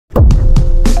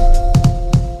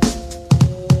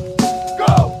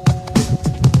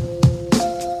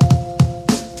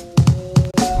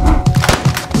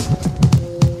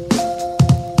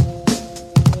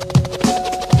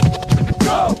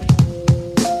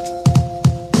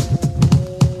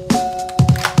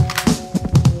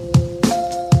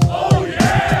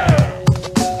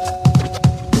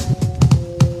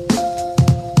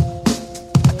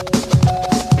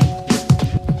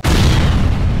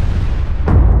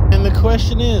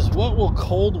question is, what will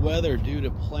cold weather do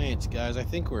to plants, guys? I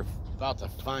think we're about to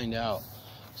find out.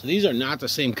 So these are not the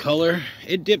same color.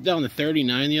 It dipped down to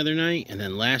 39 the other night, and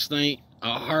then last night,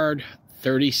 a hard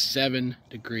 37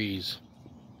 degrees.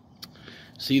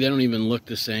 See, they don't even look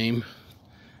the same.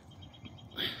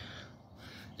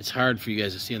 It's hard for you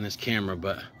guys to see on this camera,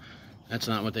 but that's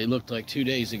not what they looked like 2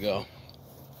 days ago.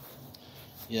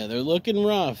 Yeah, they're looking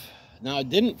rough. Now, it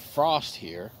didn't frost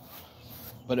here,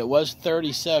 but it was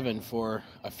 37 for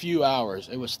a few hours.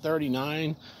 It was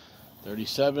 39,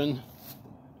 37,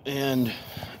 and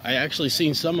I actually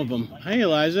seen some of them. Hey,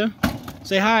 Eliza.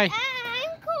 Say hi. I'm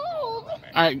cold. All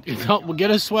right, we'll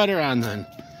get a sweater on then.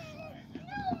 No,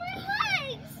 my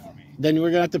legs. Then we're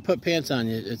gonna have to put pants on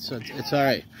you. It's all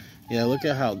right. Yeah, look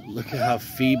at how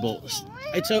feeble.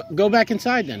 Go back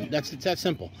inside then. It's that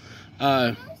simple.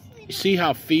 See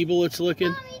how feeble it's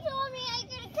looking? Mommy told me I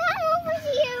could come over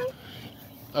to you.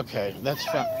 Okay, that's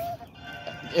fine.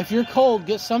 If you're cold,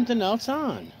 get something else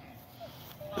on.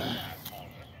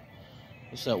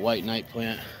 What's that white night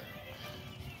plant?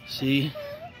 See?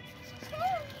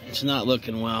 It's not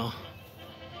looking well.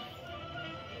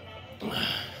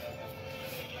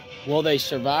 Will they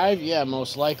survive? Yeah,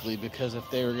 most likely, because if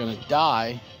they were going to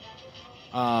die...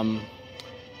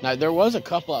 now, there was a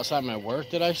couple outside my work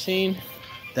that I've seen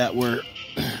that were...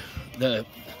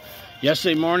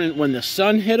 Yesterday morning, when the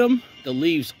sun hit them, the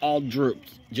leaves all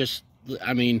drooped.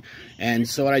 And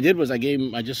so what I did was I gave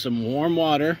them just some warm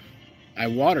water. I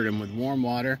watered them with warm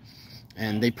water,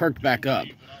 and they perked back up.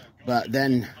 But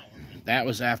then that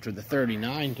was after the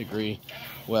 39 degree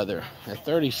weather. At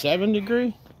 37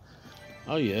 degree?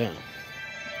 Oh, yeah.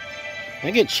 I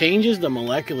think it changes the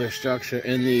molecular structure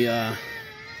in the...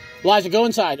 Eliza, go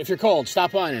inside. If you're cold,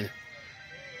 stop whining.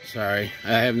 Sorry,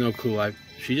 I have no clue.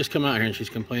 She just come out here and she's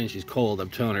complaining she's cold. I'm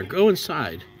telling her, go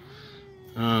inside.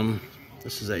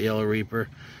 This is that Yellow Reaper.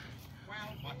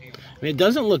 I mean, it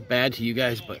doesn't look bad to you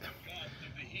guys, but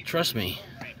trust me,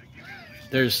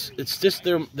 they're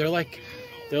like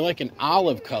an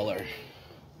olive color.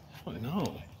 Oh no!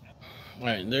 All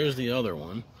right, there's the other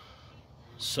one.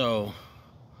 So,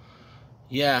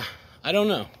 yeah, I don't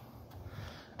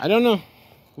know.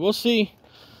 We'll see.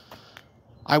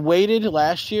 I waited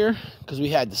last year because we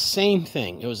had the same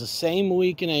thing. It was the same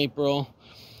week in April,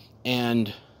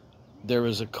 and there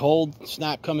was a cold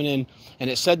snap coming in, and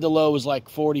it said the low was like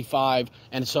 45,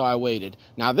 and so I waited.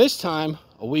 Now this time,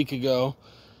 a week ago,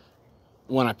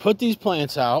 when I put these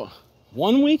plants out,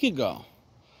 1 week ago,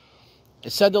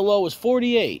 it said the low was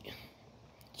 48,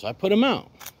 so I put them out.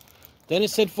 Then it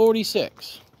said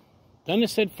 46, then it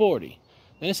said 40,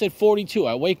 then it said 42.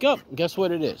 I wake up, guess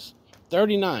what it is?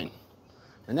 39.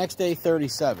 The next day,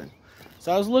 37.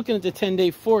 So I was looking at the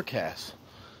 10-day forecast,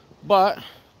 but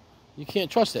you can't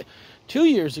trust it. 2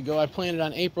 years ago, I planted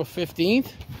on April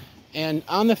 15th, and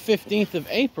on the 15th of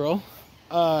April,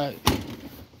 a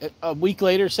week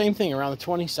later, same thing, around the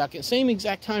 22nd, same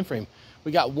exact time frame.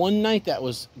 We got one night that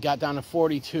got down to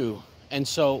 42, and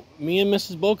so me and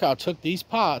Mrs. Bokow took these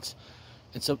pots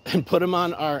and put them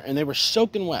on and they were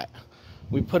soaking wet.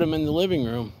 We put them in the living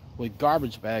room with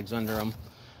garbage bags under them.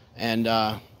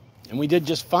 And we did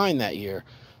just fine that year.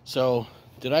 So,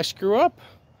 did I screw up?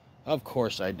 Of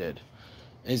course I did.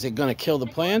 Is it going to kill the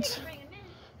plants?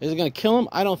 Is it going to kill them?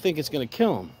 I don't think it's going to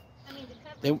kill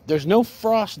them. There's no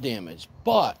frost damage,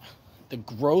 but the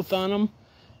growth on them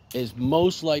is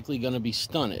most likely going to be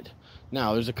stunted.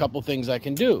 Now, there's a couple things I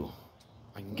can do.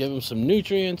 I can give them some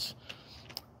nutrients,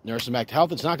 nurse them back to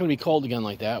health. It's not going to be cold again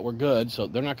like that. We're good, so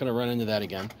they're not going to run into that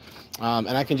again. And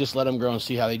I can just let them grow and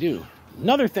see how they do.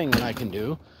 Another thing that I can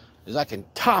do is I can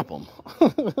top them.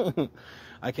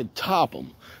 I can top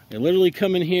them. They literally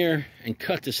come in here and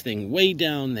cut this thing way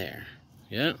down there.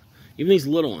 Yeah? Even these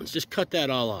little ones, just cut that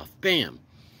all off. Bam.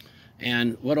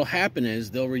 And what'll happen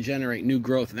is they'll regenerate new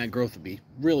growth, and that growth will be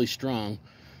really strong.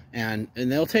 And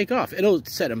they'll take off. It'll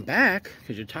set them back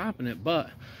because you're topping it, but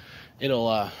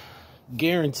it'll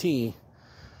guarantee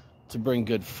to bring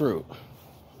good fruit.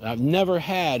 I've never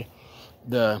had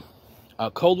the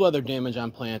cold weather damage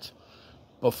on plants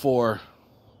before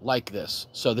like this.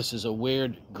 So this is a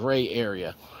weird gray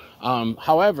area.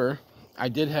 However, I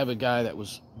did have a guy that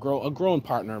was a growing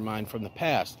partner of mine from the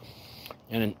past,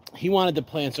 and he wanted the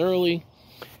plants early,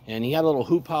 and he had a little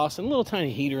hoop house and a little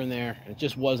tiny heater in there. It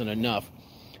just wasn't enough,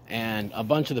 and a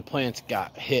bunch of the plants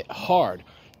got hit hard.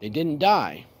 They didn't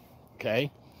die,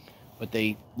 okay, but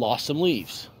they lost some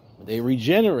leaves. They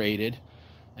regenerated,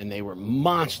 and they were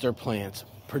monster plants,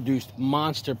 produced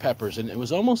monster peppers, and it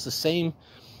was almost the same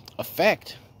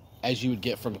effect as you would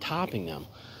get from topping them.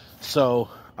 So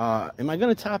am I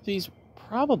going to top these?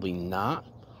 Probably not.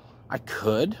 I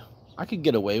could, I could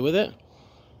get away with it.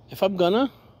 If I'm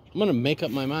gonna make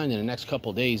up my mind in the next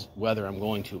couple days whether I'm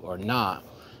going to or not,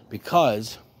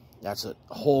 because that's a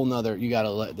whole nother, you gotta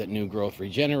let that new growth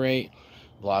regenerate,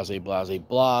 blah, blah, blah,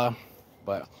 blah.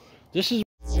 But this is